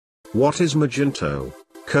What is Magento,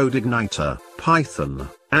 CodeIgniter, Python,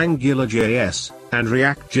 AngularJS, and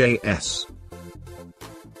ReactJS?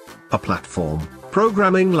 A platform,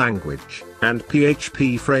 programming language, and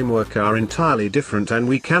PHP framework are entirely different, and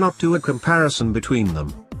we cannot do a comparison between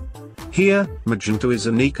them. Here, Magento is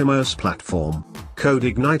an e-commerce platform,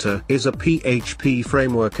 CodeIgniter is a PHP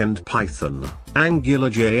framework, and Python,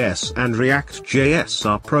 AngularJS and ReactJS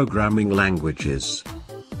are programming languages.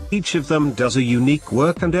 Each of them does a unique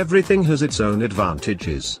work, and everything has its own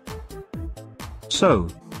advantages. So,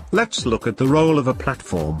 let's look at the role of a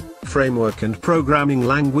platform, framework and programming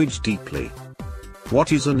language deeply.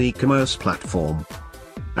 What is an e-commerce platform?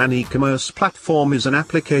 An e-commerce platform is an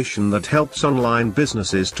application that helps online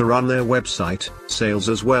businesses to run their website, sales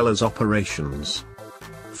as well as operations.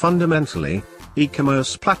 Fundamentally,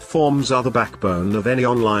 e-commerce platforms are the backbone of any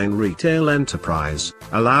online retail enterprise,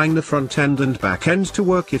 allowing the front end and back end to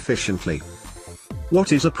work efficiently.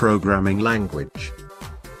 What is a programming language?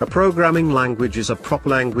 A programming language is a proper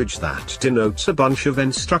language that denotes a bunch of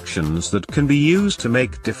instructions that can be used to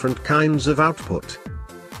make different kinds of output.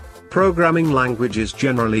 Programming languages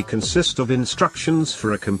generally consist of instructions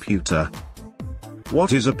for a computer.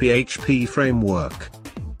 What is a PHP framework?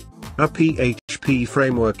 A PHP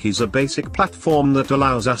framework is a basic platform that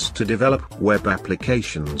allows us to develop web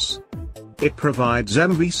applications. It provides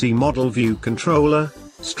MVC model view controller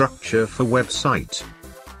structure for website.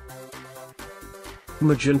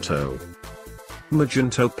 Magento.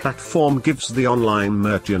 Magento platform gives the online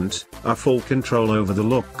merchant a full control over the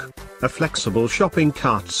look, a flexible shopping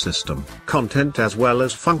cart system, content as well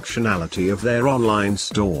as functionality of their online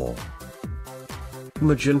store.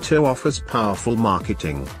 Magento offers powerful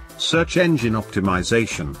marketing, search engine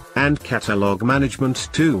optimization, and catalog management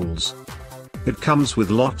tools. It comes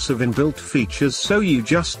with lots of inbuilt features, so you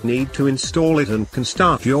just need to install it and can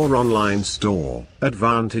start your online store.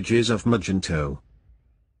 Advantages of Magento: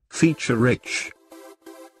 feature-rich,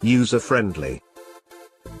 user-friendly,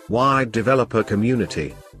 wide developer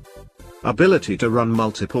community, ability to run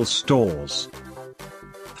multiple stores,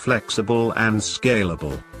 flexible and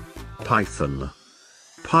scalable. Python.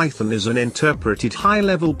 Python is an interpreted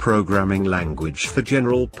high-level programming language for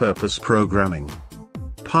general-purpose programming.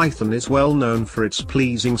 Python is well known for its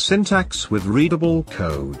pleasing syntax with readable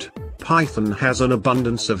code. Python has an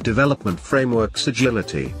abundance of development frameworks: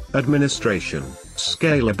 agility, administration,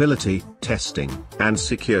 scalability, testing, and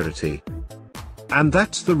security. And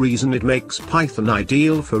that's the reason it makes Python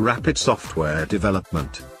ideal for rapid software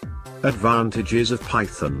development. Advantages of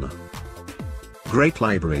Python: great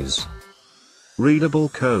libraries, readable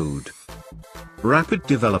code, rapid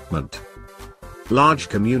development, large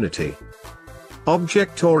community,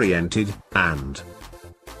 object-oriented, and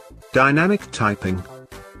dynamic typing.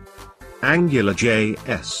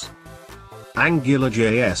 AngularJS.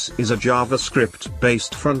 AngularJS is a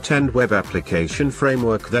JavaScript-based front-end web application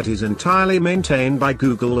framework that is entirely maintained by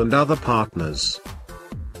Google and other partners.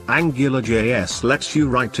 AngularJS lets you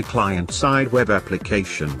write a client-side web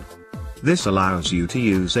application. This allows you to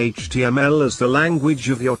use HTML as the language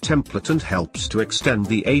of your template and helps to extend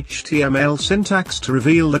the HTML syntax to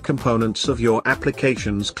reveal the components of your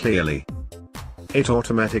applications clearly. It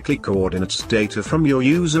automatically coordinates data from your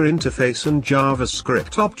user interface and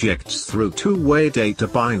JavaScript objects through two-way data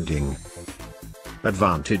binding.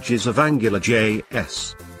 Advantages of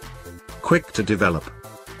AngularJS: quick to develop,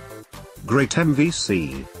 great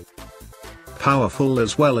MVC, powerful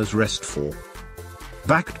as well as RESTful,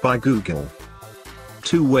 backed by Google,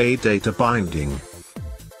 two-way data binding,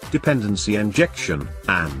 dependency injection,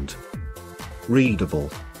 and readable.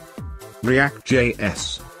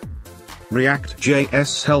 ReactJS.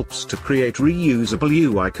 ReactJS helps to create reusable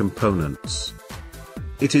UI components.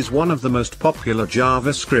 It is one of the most popular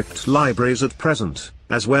JavaScript libraries at present,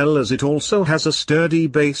 as well as it also has a sturdy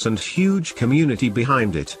base and huge community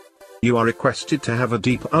behind it. You are requested to have a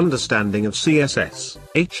deep understanding of CSS,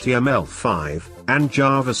 HTML5, and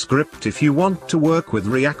JavaScript if you want to work with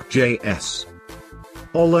ReactJS.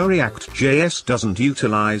 Although ReactJS doesn't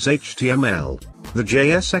utilize HTML, the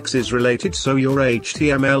JSX is related, so your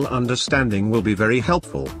HTML understanding will be very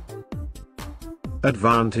helpful.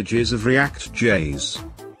 Advantages of ReactJS: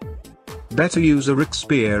 better user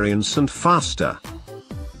experience and faster.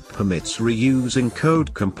 Permits reusing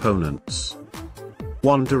code components.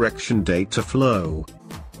 One-direction data flow.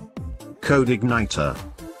 CodeIgniter.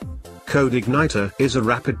 CodeIgniter is a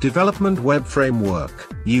rapid development web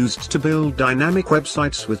framework, used to build dynamic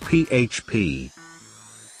websites with PHP.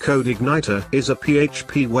 CodeIgniter is a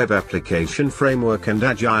PHP web application framework and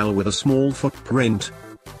agile with a small footprint.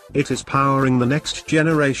 It is powering the next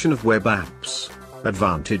generation of web apps.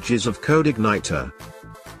 Advantages of CodeIgniter: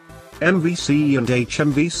 MVC and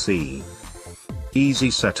HMVC. Easy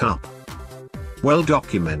setup. Well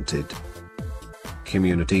documented.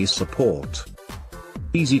 Community support.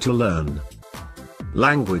 Easy to learn.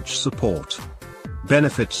 Language support.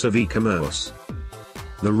 Benefits of e-commerce.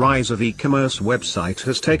 The rise of e-commerce website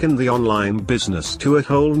has taken the online business to a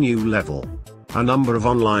whole new level. A number of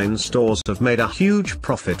online stores have made a huge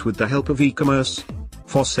profit with the help of e-commerce.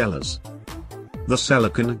 For sellers, the seller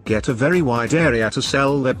can get a very wide area to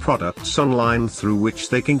sell their products online, through which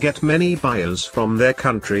they can get many buyers from their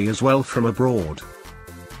country as well from abroad.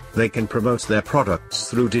 They can promote their products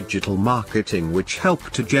through digital marketing, which help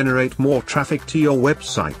to generate more traffic to your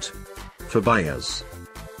website. For buyers,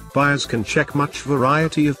 buyers can check much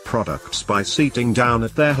variety of products by sitting down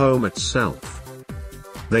at their home itself.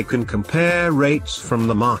 They can compare rates from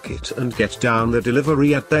the market and get down the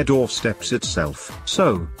delivery at their doorsteps itself.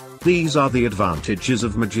 So, these are the advantages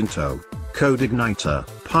of Magento, CodeIgniter,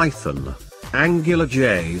 Python,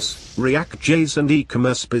 AngularJS, ReactJS and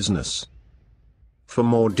e-commerce business. For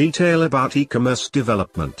more detail about e-commerce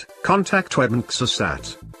development, contact Webnexus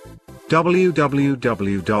at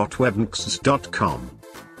www.webnexus.com.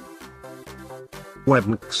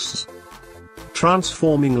 Webnexus.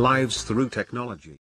 Transforming lives through technology.